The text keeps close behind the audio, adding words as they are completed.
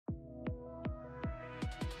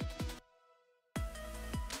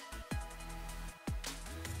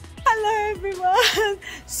everyone!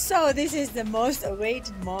 So this is the most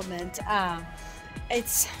awaited moment.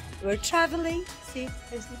 We're traveling. See,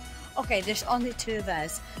 there's only two of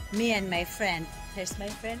us, me and my friend. There's my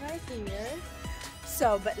friend right here.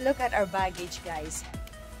 So, but look at our baggage, guys.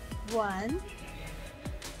 1,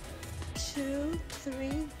 2,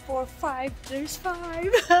 3, 4, 5. There's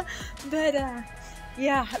 5. But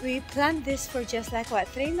yeah, we planned this for just like what,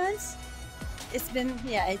 3 months? It's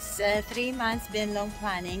 3 months, been long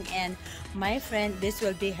planning, and my friend, this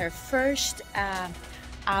will be her first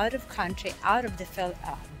out of country, out of the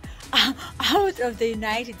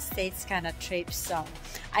United States kind of trip. So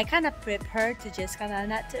I kind of prep her to just kind of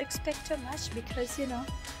not to expect too much, because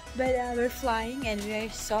but we're flying and we're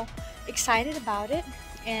so excited about it.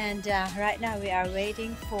 And right now we are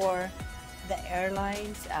waiting for the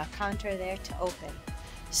airlines counter there to open.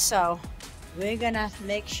 So we're gonna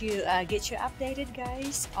get you updated,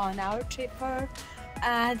 guys, on our trip for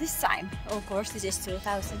this time. Of course, this is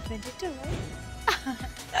 2022, right?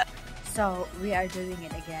 So we are doing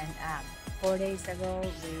it again. 4 days ago,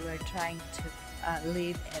 we were trying to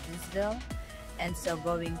leave Evansville, and so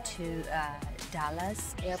going to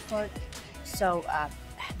Dallas airport. So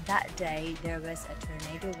that day there was a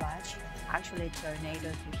tornado watch, actually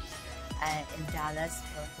tornado in Dallas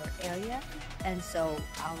Fort area, and so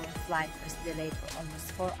our flight was delayed for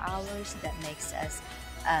almost 4 hours. That makes us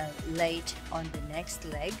late on the next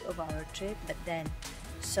leg of our trip. But then,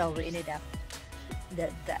 so we ended up,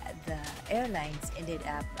 the airlines ended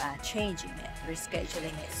up changing it,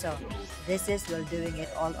 rescheduling it. So we're doing it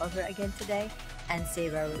all over again today, and see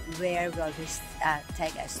where will this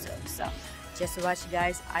take us to. So just watch,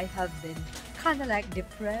 guys. I have been kind of like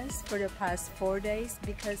depressed for the past 4 days,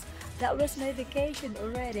 because that was my vacation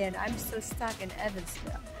already and I'm still stuck in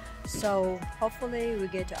Evansville. So hopefully we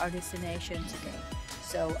get to our destination today.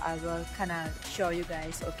 So I will kind of show you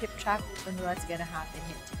guys, or keep track on what's gonna happen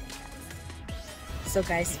here today, guys. So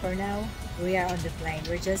guys, for now we are on the plane.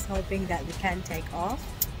 We're just hoping that we can take off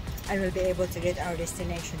and we'll be able to get our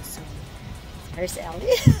destination soon. There's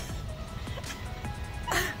Ellie.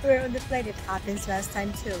 We're on the plane. It happens last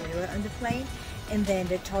time too. We were on the plane, and then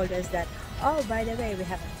they told us that, oh, by the way, we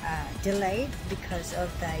have delayed because of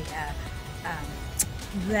the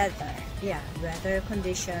weather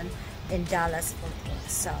condition in Dallas Fort Worth.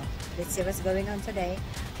 So let's see what's going on today.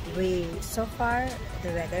 So far the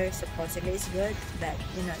weather supposedly is good, but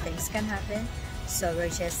things can happen. So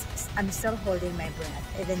I'm still holding my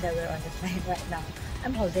breath, even though we're on the plane right now.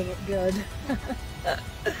 I'm holding it good.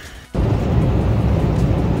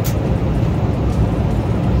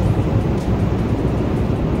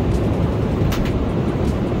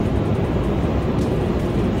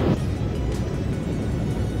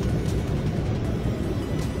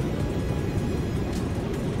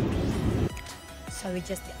 So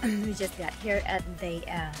we just got here at the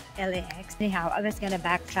LAX. Anyhow, I was gonna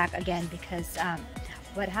backtrack again, because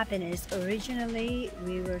what happened is, originally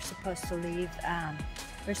we were supposed to leave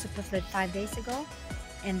 5 days ago,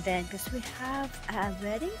 and then because we have a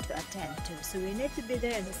wedding to attend to, so we need to be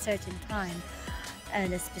there at a certain time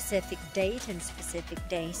and a specific date and specific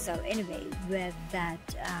day. So anyway, with that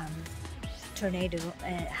tornado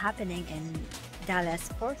happening in Dallas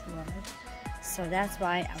Fort Worth, so that's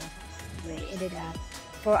why we ended up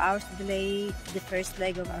 4 hours delay the first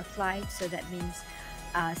leg of our flight. So that means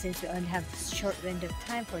since we only have short window of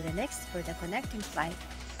time for the connecting flight,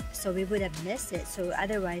 so we would have missed it. So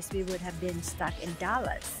otherwise we would have been stuck in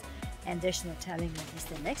Dallas, and there's no telling when is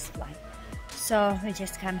the next flight. So we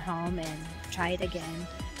just come home and try it again.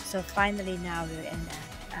 So finally now we're in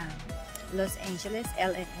Los Angeles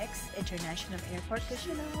LAX International Airport, because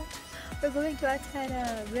we're going to attend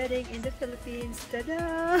a wedding in the Philippines.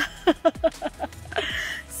 Ta-da!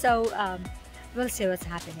 So we'll see what's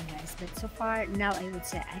happening, guys. But so far now, I would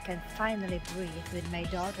say I can finally breathe with my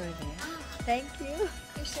daughter there. Thank you.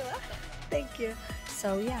 You're so welcome. Thank you.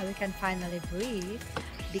 So yeah, we can finally breathe,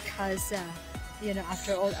 because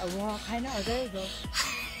after all a walk. I know, there you go.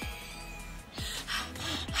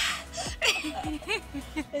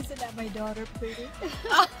 Isn't that my daughter pretty?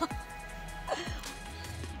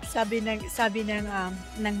 Sabi ng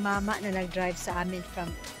mama na nag-drive sa amin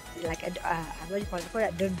from like what do you call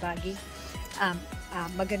it, Don Baggy.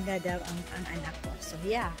 Maganda daw ang anak ko. So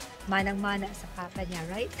yeah, manang-mana sa papa niya,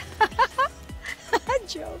 right?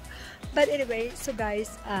 Joke. But anyway, so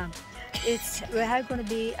guys, our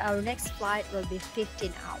next flight will be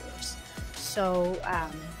 15 hours. So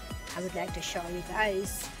I would like to show you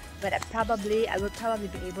guys, but I would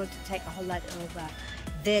probably be able to take a whole lot of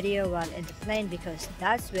video while in the plane, because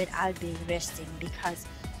that's when I'll be resting, because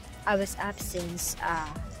I was up since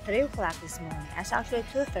 3 o'clock this morning. It's actually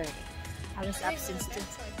 2:30. I was up since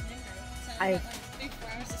I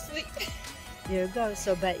there you go.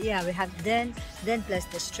 So but yeah, we have then plus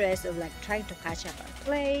the stress of like trying to catch up our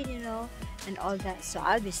plane, you know, and all that. So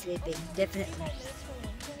I'll be sleeping definitely.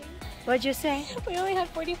 What'd you say? We only had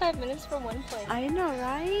 45 minutes for one plane. I know,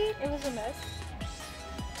 right? It was a mess.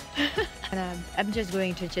 And, I'm just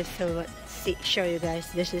going to just show you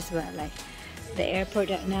guys. This is what like the airport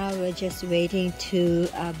right now. We're just waiting to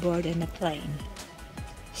board in the plane.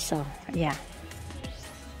 So yeah.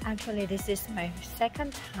 Actually, this is my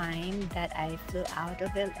second time that I flew out of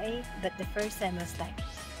LA, but the first time was like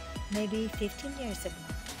maybe 15 years ago.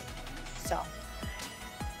 So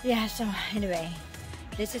yeah. So anyway,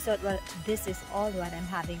 this is all what I'm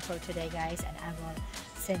having for today, guys, and I will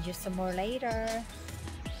send you some more later.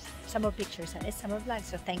 Some more pictures and it's some more vlogs.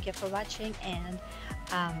 So thank you for watching, and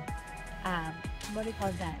what do you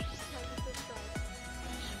call that?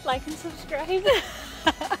 Like and subscribe.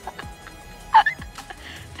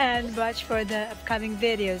 And watch for the upcoming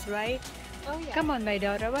videos, right? Oh yeah. Come on, my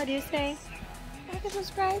daughter. What do you say? Like and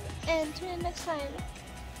subscribe, and tune in next time.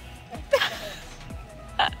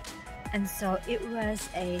 And so it was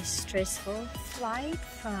a stressful flight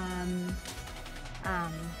from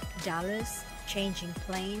Dallas, changing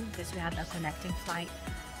plane because we had a connecting flight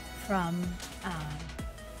from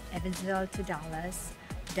Evansville to Dallas,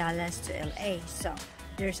 Dallas to LA. So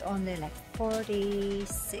there's only like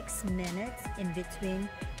 46 minutes in between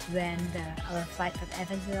when our flight from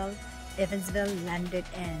Evansville landed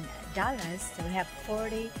in Dallas. So we have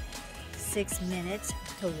 46 minutes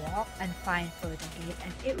to walk and find for the gate,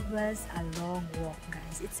 and it was a long walk,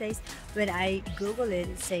 guys. It says, when I Google it,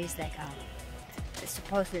 it says like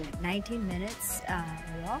supposedly 19 minutes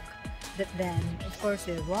walk, but then of course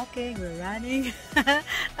we're walking, we're running,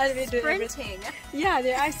 and we do Sprinting. Yeah,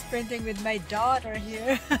 they are sprinting with my daughter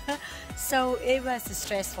here. So it was a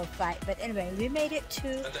stressful flight, but anyway, we made it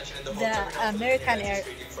to the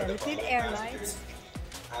Philippine Airlines.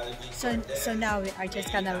 So now we are just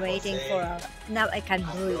kind of waiting for now I can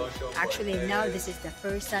breathe. Actually, now this is the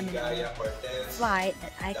first time in our flight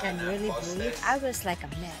that I can really breathe. I was like a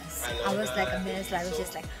mess. I was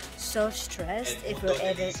just like so stressed if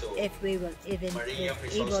we will even be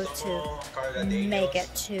able to make it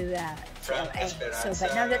to LA. So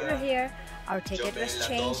but now that we're here, our ticket was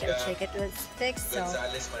changed, our ticket was fixed, so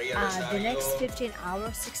the next 15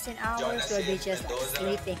 hours, 16 hours will be just like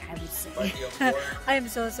sleeping, I would say. I am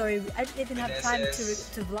so sorry, I didn't even have time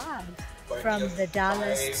to vlog from the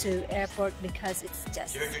Dallas to airport because it's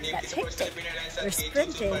just that hectic. We're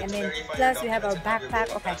sprinting, and then plus we have our backpack.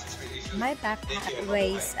 Okay, my backpack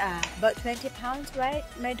weighs about 20 pounds, right,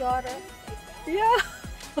 my daughter? Yeah.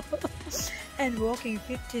 And walking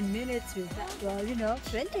 15 minutes with that, well, you know,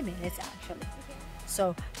 20 minutes actually.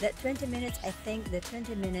 So that 20 minutes, I think the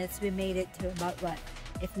 20 minutes we made it to about what?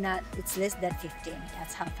 If not, it's less than 15.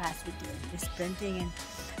 That's how fast we did. We're sprinting and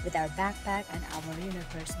with our backpack and our, you know,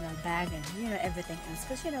 personal bag and, you know, everything else.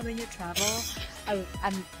 Because, you know, when you travel, I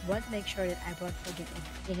want to make sure that I won't forget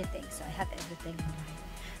anything. So I have everything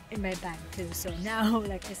in my bag too. So now,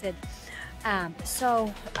 like I said,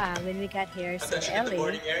 when we got here, so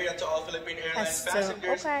Ellie has to,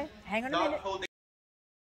 okay, hang on a minute.